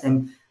 You ask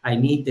them, I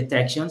need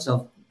detections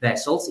of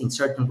vessels in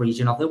certain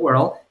region of the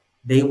world.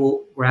 They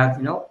will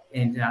grab,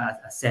 and a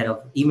set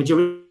of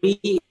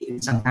imagery,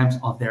 sometimes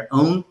of their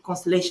own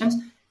constellations.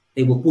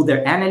 They will put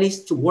their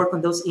analysts to work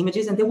on those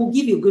images, and they will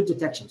give you good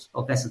detections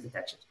of vessel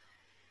detections.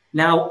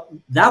 Now,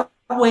 that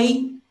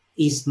way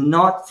is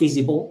not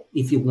feasible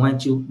if you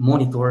want to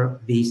monitor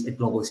these at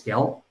global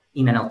scale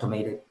in an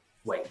automated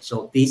way.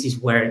 So this is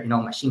where,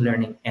 machine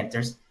learning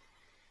enters.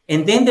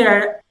 And then there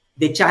are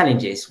the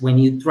challenges when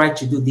you try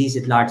to do this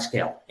at large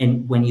scale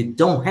and when you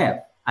don't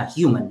have a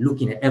human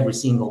looking at every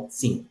single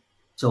scene.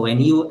 So when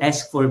you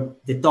ask for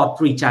the top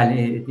 3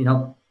 challenges,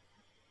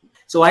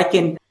 so I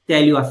can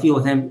tell you a few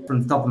of them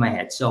from the top of my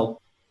head.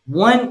 So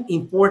one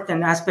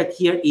important aspect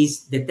here is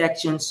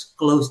detections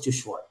close to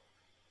shore.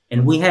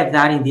 And we have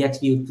that in the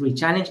XView 3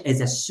 challenge as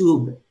a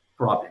sub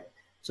problem.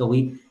 So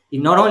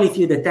not only if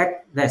you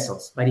detect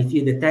vessels, but if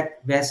you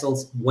detect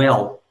vessels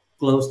well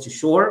close to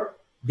shore,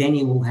 then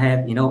you will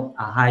have,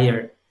 a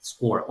higher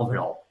score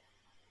overall.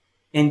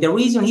 And the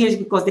reason here is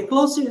because the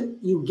closer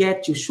you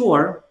get to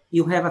shore,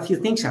 you have a few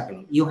things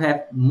happening. You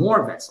have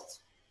more vessels.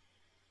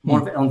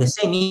 On the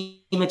same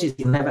images,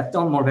 you have a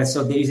ton more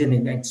vessels. So there is an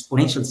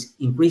exponential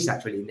increase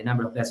actually in the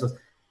number of vessels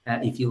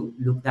if you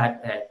look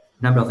at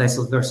number of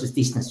vessels versus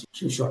distance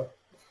to shore.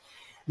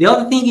 The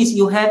other thing is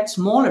you have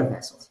smaller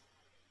vessels.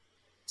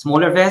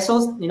 Smaller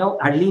vessels,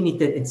 are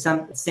limited in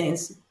some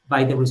sense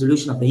by the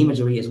resolution of the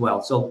imagery as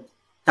well. So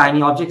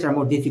tiny objects are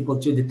more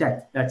difficult to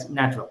detect. That's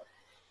natural.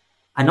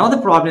 Another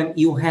problem,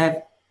 you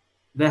have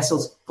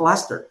vessels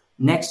clustered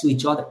next to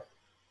each other,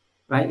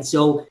 right?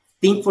 So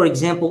think, for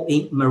example,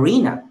 a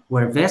marina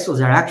where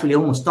vessels are actually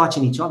almost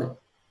touching each other.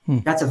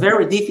 That's a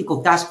very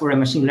difficult task for a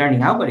machine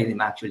learning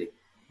algorithm, actually,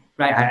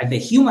 right? The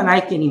human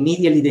eye can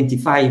immediately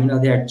identify,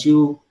 there are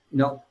two,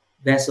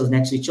 vessels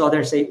next to each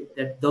other, say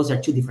that those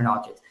are two different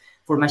objects.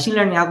 For machine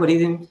learning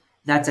algorithms,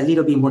 that's a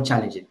little bit more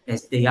challenging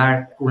as they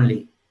are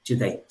currently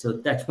today. So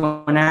that's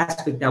one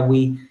aspect that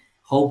we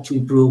hope to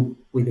improve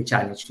with the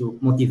challenge, to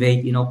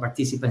motivate,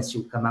 participants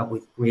to come up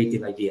with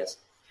creative ideas.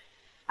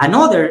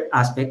 Another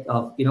aspect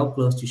of,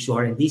 close to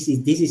shore, and this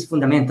is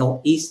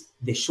fundamental, is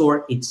the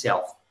shore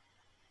itself.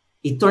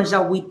 It turns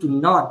out we do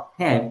not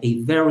have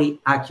a very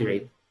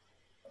accurate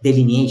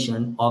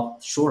delineation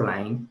of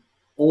shoreline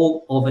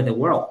all over the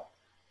world.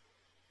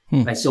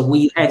 Right? So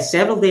we have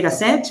several data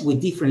sets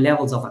with different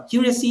levels of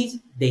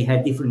accuracy. They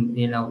have different,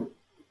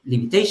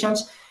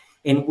 limitations.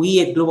 And we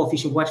at Global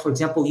Fishing Watch, for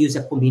example, use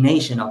a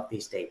combination of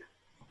this data.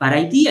 But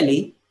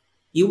ideally,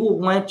 you will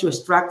want to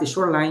extract the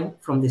shoreline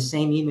from the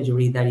same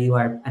imagery that you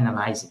are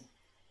analyzing.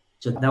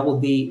 So that will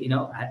be,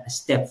 a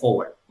step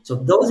forward. So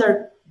those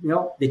are,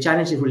 the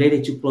challenges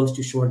related to close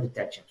to shore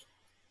detection.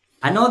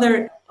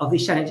 Another of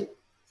these challenges,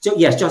 so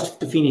yes, just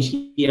to finish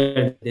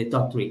here, the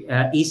top three,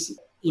 is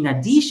in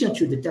addition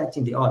to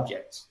detecting the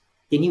objects,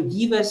 can you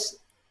give us,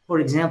 for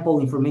example,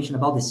 information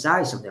about the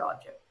size of the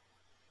object?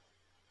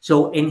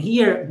 So, and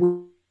here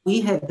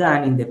we have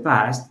done in the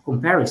past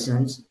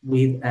comparisons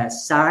with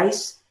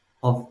size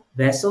of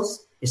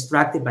vessels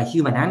extracted by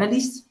human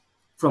analysts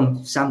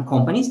from some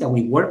companies that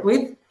we work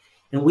with.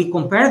 And we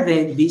compare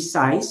this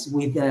size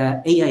with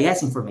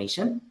AIS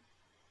information.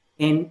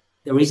 And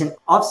there is an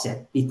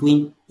offset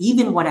between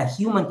even what a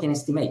human can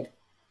estimate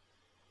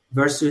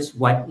versus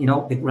what,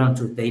 the ground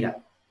truth data.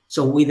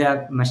 So with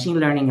a machine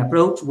learning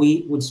approach,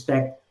 we would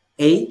expect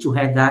A, to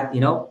have that,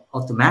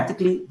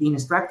 automatically being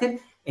extracted,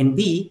 and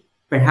B,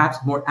 perhaps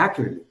more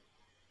accurately.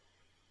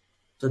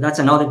 So that's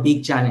another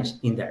big challenge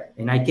in there.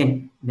 And I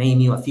can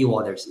name you a few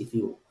others if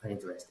you are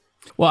interested.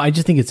 Well, I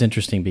just think it's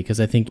interesting because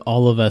I think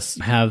all of us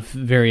have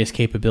various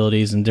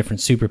capabilities and different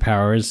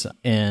superpowers.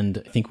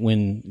 And I think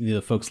when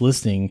the folks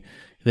listening,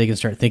 they can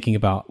start thinking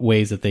about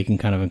ways that they can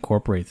kind of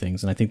incorporate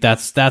things. And I think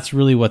that's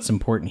really what's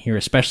important here,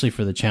 especially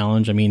for the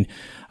challenge. I mean,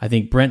 I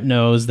think Brent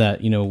knows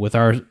that, with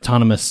our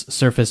autonomous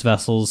surface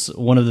vessels,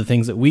 one of the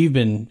things that we've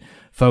been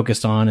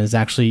focused on is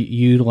actually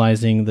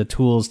utilizing the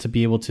tools to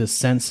be able to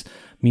sense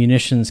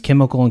munitions,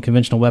 chemical and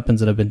conventional weapons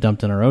that have been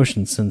dumped in our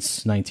oceans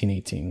since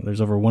 1918.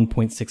 There's over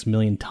 1.6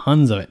 million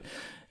tons of it.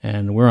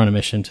 And we're on a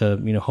mission to,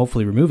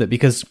 hopefully remove it,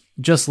 because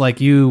just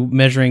like you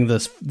measuring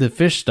the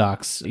fish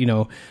stocks, I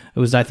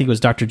think it was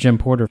Dr. Jim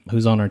Porter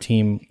who's on our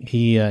team.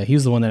 He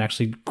was the one that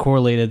actually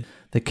correlated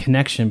the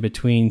connection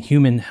between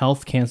human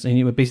health cancer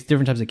and basically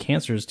different types of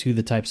cancers to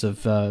the types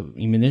of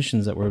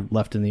munitions that were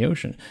left in the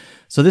ocean.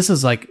 So this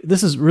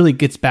is really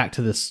gets back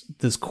to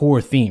this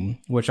core theme,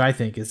 which I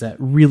think is that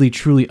really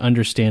truly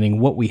understanding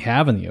what we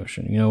have in the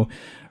ocean.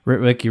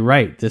 Rick, you're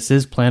right. This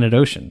is planet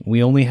ocean.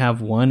 We only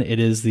have one. It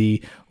is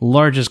the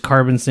largest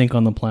carbon sink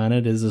on the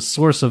planet. It is a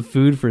source of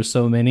food for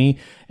so many.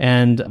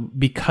 And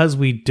because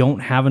we don't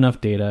have enough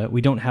data,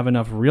 we don't have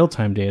enough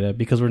real-time data,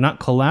 because we're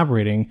not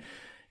collaborating,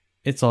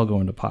 it's all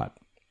going to pot.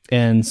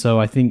 And so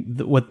I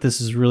think what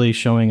this is really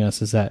showing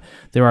us is that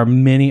there are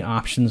many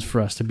options for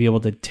us to be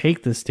able to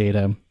take this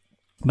data.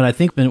 But I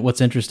think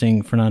what's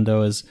interesting,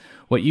 Fernando, is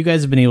what you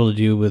guys have been able to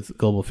do with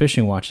Global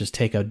Fishing Watch is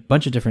take a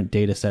bunch of different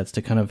data sets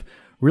to kind of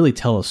really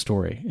tell a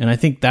story. And I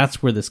think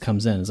that's where this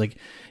comes in. It's like,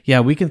 yeah,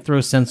 we can throw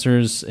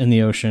sensors in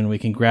the ocean, we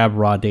can grab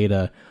raw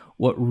data.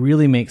 What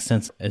really makes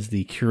sense is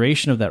the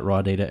curation of that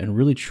raw data and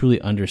really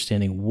truly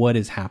understanding what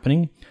is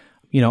happening,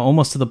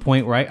 almost to the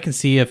point where I can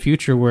see a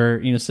future where,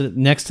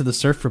 next to the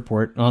surf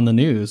report on the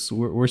news,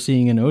 we're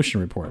seeing an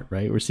ocean report,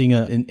 right? We're seeing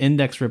an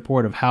index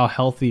report of how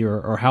healthy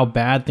or how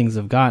bad things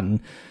have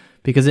gotten,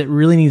 because it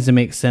really needs to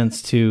make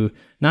sense to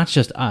not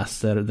just us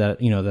that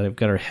have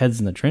got our heads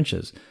in the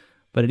trenches,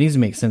 but it needs to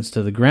make sense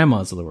to the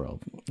grandmas of the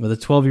world, or the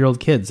 12-year-old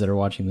kids that are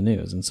watching the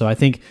news. And so I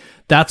think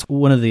that's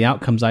one of the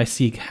outcomes I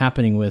see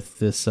happening with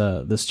this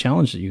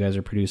challenge that you guys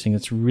are producing.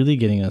 It's really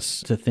getting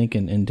us to think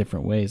in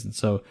different ways. And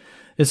so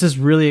this is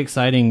really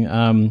exciting.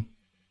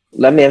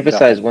 Let me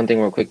emphasize one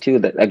thing real quick too,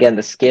 that again,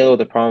 the scale of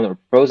the problem that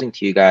we're proposing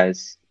to you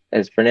guys,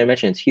 as Fernando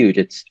mentioned, it's huge.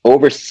 It's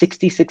over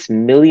 66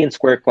 million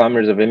square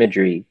kilometers of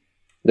imagery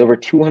with over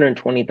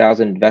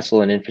 220,000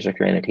 vessel and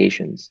infrastructure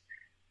annotations.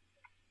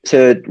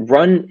 To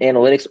run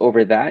analytics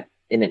over that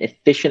in an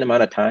efficient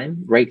amount of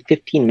time, right?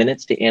 15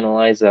 minutes to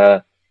analyze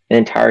an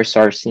entire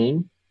SAR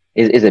scene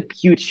is a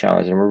huge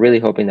challenge. And we're really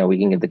hoping that we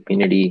can get the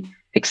community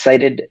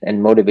excited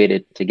and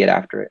motivated to get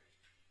after it.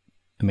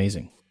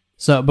 Amazing.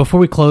 So before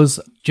we close,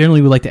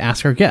 generally we like to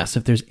ask our guests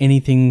if there's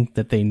anything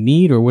that they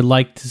need or would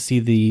like to see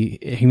the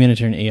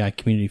humanitarian AI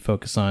community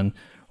focus on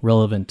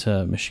relevant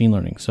to machine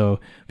learning. So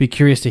be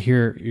curious to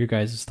hear your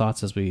guys'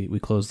 thoughts as we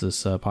close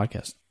this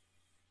podcast.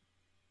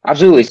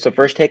 Absolutely. So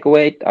first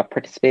takeaway,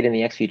 participate in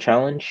the XView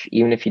challenge.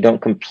 Even if you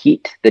don't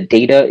compete, the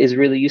data is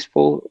really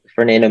useful.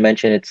 Fernando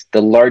mentioned it's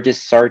the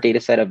largest SAR data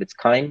set of its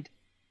kind,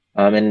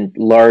 and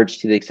large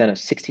to the extent of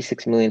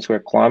 66 million square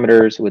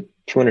kilometers with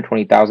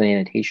 220,000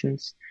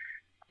 annotations.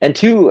 And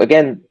two,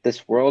 again,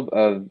 this world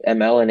of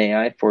ML and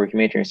AI for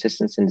humanitarian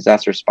assistance and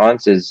disaster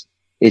response is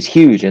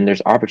huge, and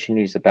there's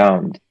opportunities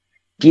abound.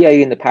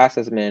 DIU in the past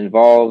has been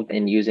involved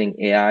in using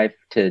AI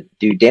to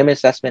do damage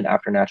assessment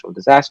after natural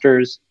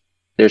disasters,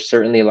 There's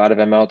certainly a lot of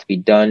ML to be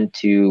done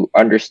to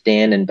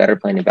understand and better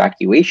plan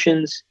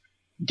evacuations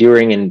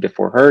during and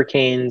before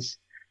hurricanes.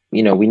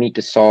 We need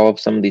to solve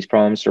some of these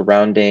problems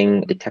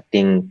surrounding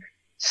detecting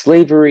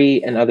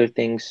slavery and other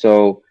things.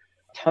 So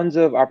tons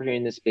of opportunity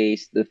in this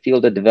space. The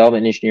field of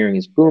development engineering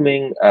is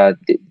booming.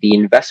 The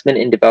investment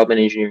in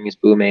development engineering is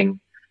booming.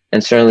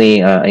 And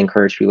certainly I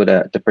encourage people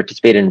to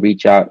participate and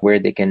reach out where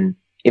they can,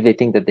 if they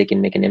think that they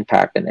can make an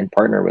impact and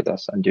partner with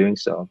us on doing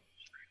so.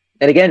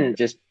 And again,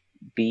 just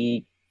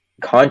be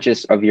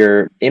conscious of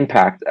your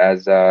impact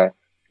as a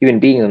human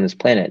being on this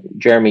planet.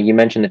 Jeremy, you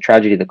mentioned the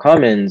tragedy of the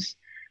commons.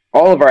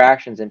 All of our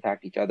actions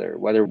impact each other,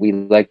 whether we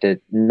like to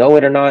know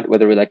it or not,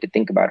 whether we like to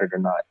think about it or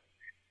not.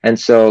 And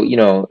so,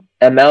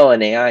 ML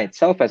and AI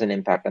itself has an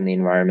impact on the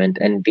environment,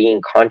 and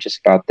being conscious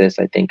about this,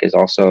 I think, is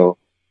also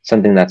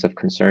something that's of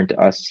concern to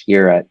us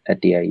here at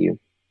DIU.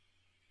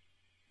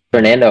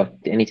 Fernando,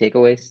 any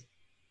takeaways?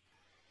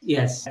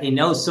 Yes, and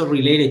also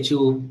related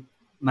to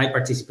my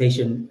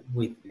participation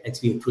with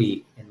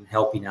XView3 and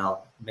helping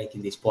out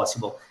making this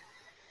possible.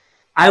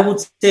 I would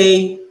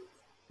say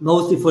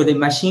mostly for the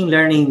machine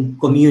learning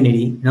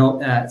community,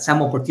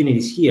 some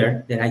opportunities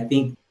here that I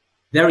think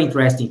very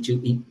interesting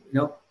to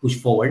push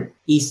forward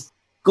is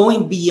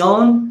going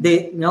beyond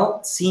the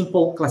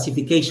simple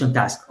classification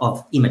task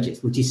of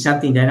images, which is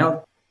something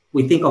that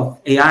we think of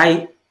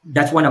AI.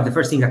 That's one of the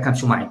first things that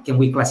comes to mind. Can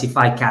we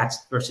classify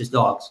cats versus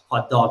dogs,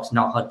 hot dogs,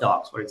 not hot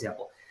dogs, for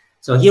example?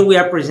 So here we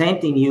are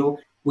presenting you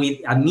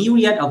with a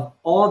myriad of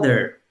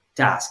other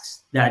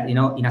tasks that,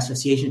 in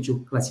association to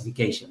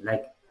classification.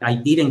 Like I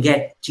didn't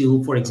get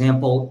to, for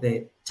example,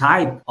 the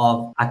type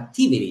of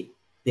activity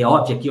the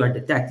object you are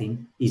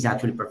detecting is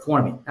actually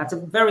performing. That's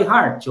very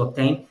hard to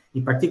obtain,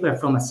 in particular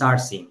from a SAR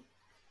scene.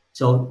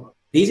 So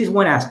this is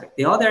one aspect.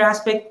 The other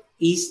aspect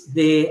is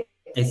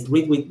as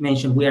Ritwik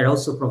mentioned, we are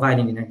also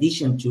providing, in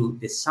addition to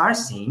the SAR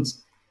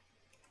scenes,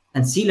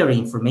 ancillary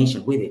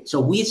information with it.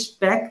 So we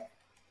expect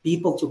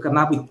people to come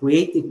up with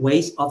creative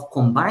ways of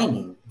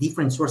combining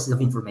different sources of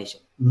information,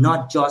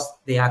 not just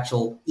the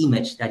actual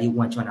image that you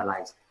want to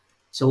analyze.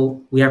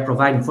 So we are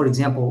providing, for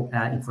example,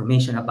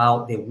 information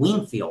about the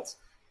wind fields,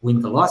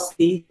 wind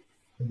velocity,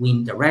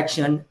 wind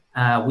direction.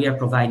 We are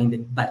providing the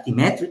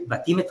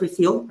bathymetry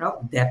field,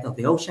 depth of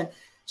the ocean.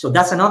 So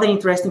that's another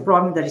interesting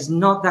problem that is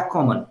not that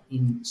common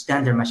in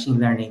standard machine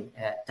learning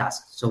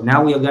tasks. So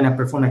now we are going to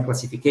perform a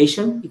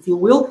classification, if you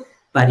will,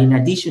 but in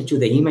addition to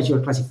the image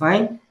you're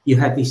classifying, you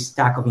have this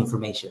stack of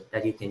information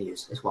that you can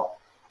use as well.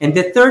 And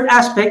the third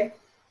aspect,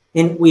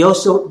 and we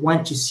also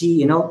want to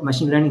see,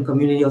 machine learning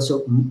community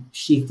also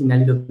shifting a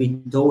little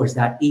bit towards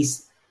that,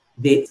 is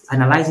the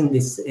analyzing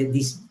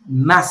these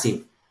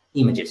massive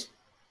images,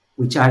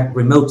 which are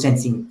remote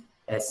sensing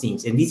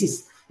scenes. And this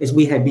is, as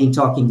we have been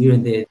talking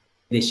during the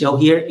show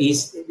here,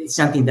 is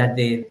something that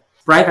the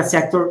private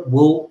sector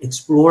will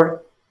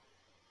explore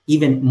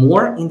even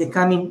more in the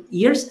coming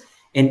years.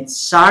 And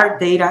SAR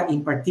data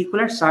in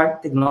particular, SAR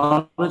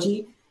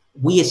technology,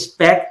 we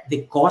expect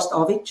the cost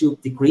of it to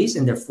decrease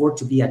and therefore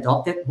to be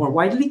adopted more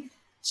widely.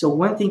 So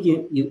one thing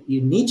you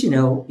need to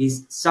know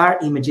is SAR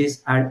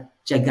images are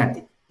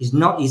gigantic. It's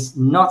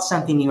not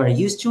something you are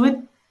used to it.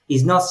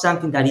 It's not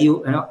something that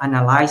you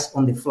analyze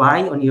on the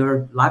fly on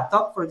your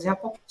laptop, for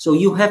example. So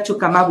you have to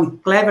come up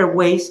with clever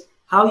ways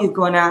how you're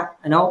gonna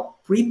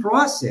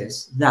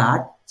pre-process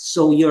that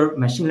so your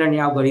machine learning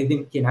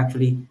algorithm can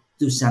actually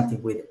do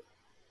something with it.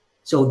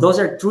 So those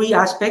are three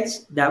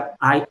aspects that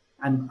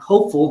I'm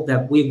hopeful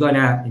that we're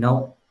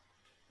gonna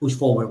push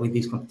forward with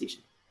this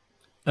competition.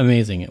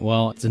 Amazing.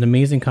 Well, it's an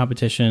amazing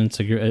competition. It's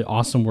an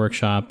awesome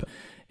workshop.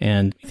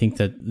 And I think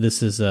that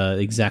this is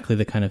exactly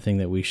the kind of thing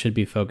that we should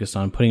be focused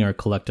on, putting our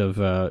collective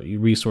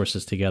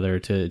resources together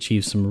to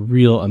achieve some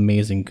real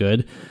amazing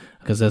good.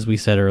 Because as we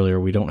said earlier,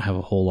 we don't have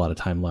a whole lot of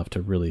time left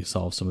to really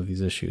solve some of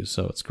these issues.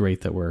 So it's great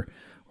that we're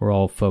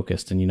all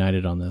focused and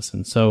united on this.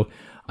 And so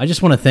I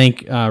just want to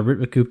thank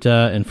Ritwik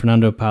Gupta and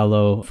Fernando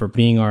Paulo for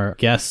being our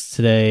guests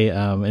today.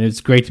 And it's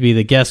great to be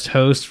the guest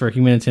host for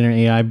Humanitarian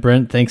AI.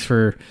 Brent, thanks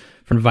for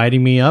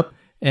inviting me up.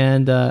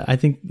 And I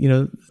think,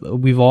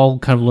 we've all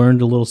kind of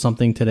learned a little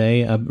something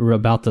today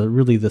about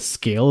the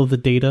scale of the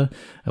data.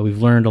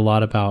 We've learned a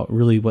lot about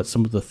really what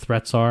some of the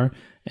threats are.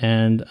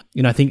 And,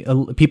 I think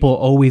people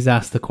always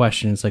ask the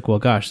question, it's like, well,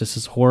 gosh, this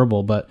is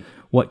horrible, but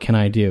what can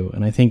I do?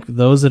 And I think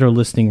those that are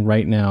listening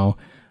right now,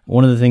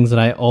 one of the things that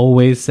I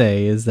always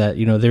say is that,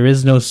 there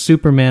is no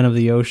Superman of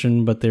the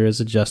ocean, but there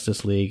is a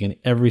Justice League, and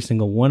every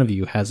single one of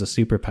you has a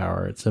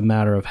superpower. It's a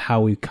matter of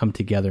how we come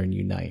together and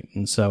unite.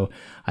 And so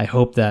I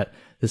hope that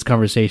this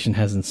conversation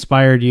has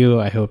inspired you.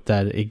 I hope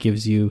that it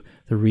gives you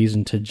the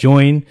reason to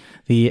join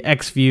the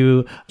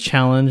XView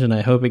challenge, and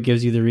I hope it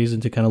gives you the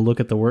reason to kind of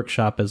look at the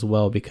workshop as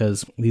well,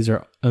 because these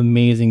are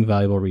amazing,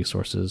 valuable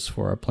resources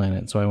for our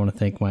planet. So I want to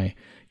thank my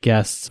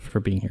guests for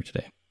being here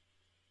today.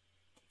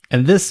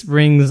 And this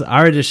brings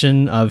our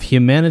edition of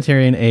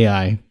Humanitarian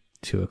AI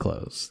to a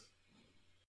close.